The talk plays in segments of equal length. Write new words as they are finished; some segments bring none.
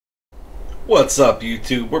What's up,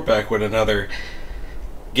 YouTube? We're back with another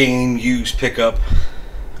game used pickup.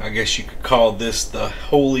 I guess you could call this the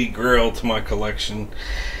holy grail to my collection.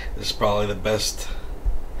 This is probably the best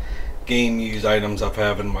game used items I've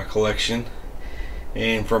had in my collection.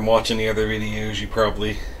 And from watching the other videos, you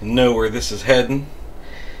probably know where this is heading.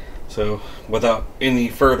 So, without any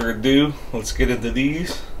further ado, let's get into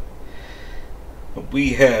these.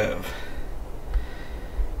 We have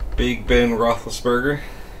Big Ben Roethlisberger.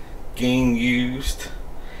 Game used,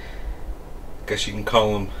 I guess you can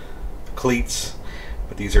call them cleats,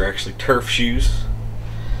 but these are actually turf shoes.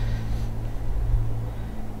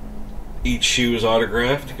 Each shoe is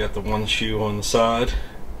autographed. You got the one shoe on the side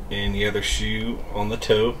and the other shoe on the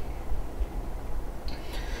toe.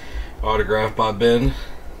 Autographed by Ben.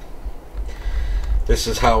 This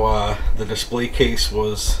is how the display case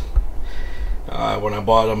was. When I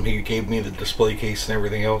bought them, he gave me the display case and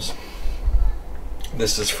everything else.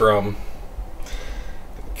 This is from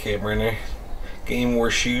the camera in there. Game War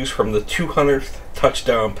shoes from the 200th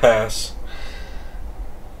touchdown pass.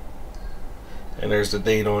 And there's the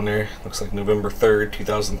date on there. Looks like November 3rd,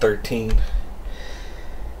 2013.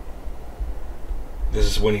 This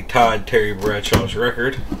is when he tied Terry Bradshaw's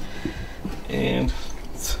record. And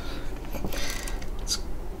let's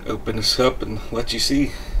open this up and let you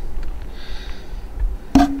see.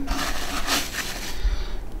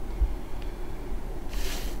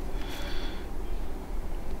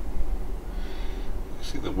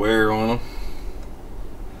 See the wear on them.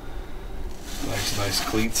 Nice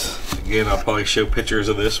cleats. Again, I'll probably show pictures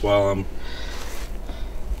of this while I'm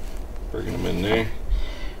bringing them in there.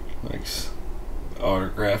 Nice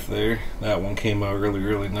autograph there. That one came out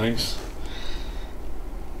really nice.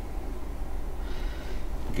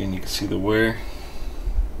 Again, you can see the wear.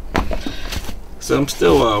 So I'm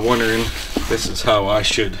still wondering if this is how I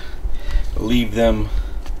should leave them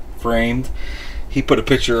framed. He put a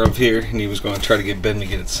picture of here and he was going to try to get Ben to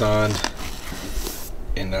get it signed,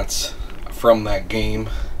 and that's from that game.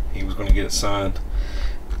 He was going to get it signed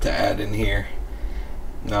to add in here.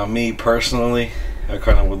 Now me personally, I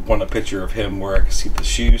kind of would want a picture of him where I can see the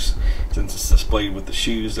shoes, since it's displayed with the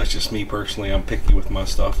shoes. That's just me personally. I'm picky with my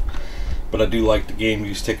stuff, but I do like the game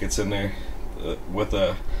used tickets in there with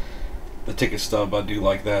the ticket stub. I do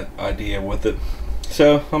like that idea with it.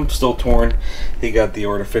 So I'm still torn. He got the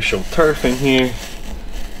artificial turf in here,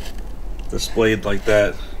 displayed like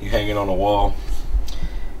that. You hang it on a wall.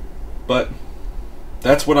 But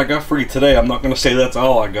that's what I got for you today. I'm not going to say that's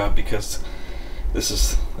all I got, because this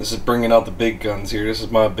is bringing out the big guns here. This is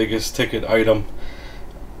my biggest ticket item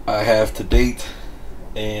I have to date,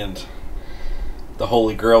 and the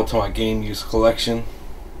holy grail to my game use collection.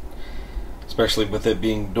 Especially with it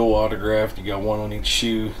being dual autographed. You got one on each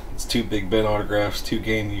shoe. It's 2 Big Ben autographs, 2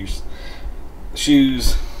 game use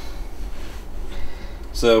shoes.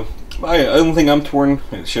 So I don't think I'm torn.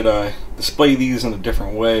 Should I display these in a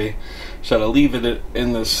different way? Should I leave it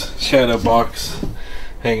in this shadow box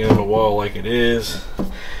hanging on the wall like it is?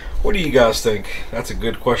 What do you guys think? That's a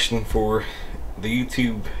good question for the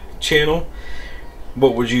YouTube channel.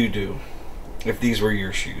 What would you do if these were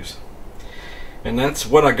your shoes? And that's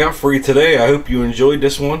what I got for you today. I hope you enjoyed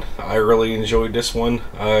this one. I really enjoyed this one.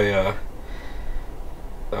 I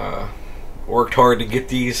worked hard to get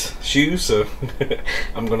these shoes, so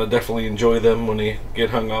I'm going to definitely enjoy them when they get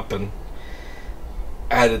hung up and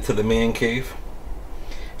added to the man cave.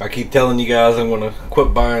 I keep telling you guys I'm going to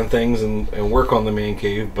quit buying things and work on the man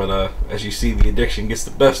cave, but as you see, the addiction gets the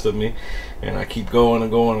best of me, and I keep going and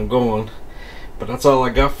going and going. But that's all I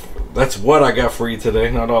got. That's what I got for you today,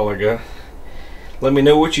 not all I got. Let me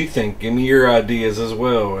know what you think. Give me your ideas as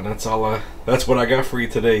well. And that's what I got for you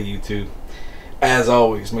today, YouTube. As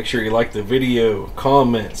always, make sure you like the video,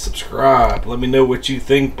 comment, subscribe. Let me know what you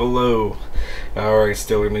think below. Alright,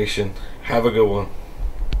 Steeler Nation. Have a good one.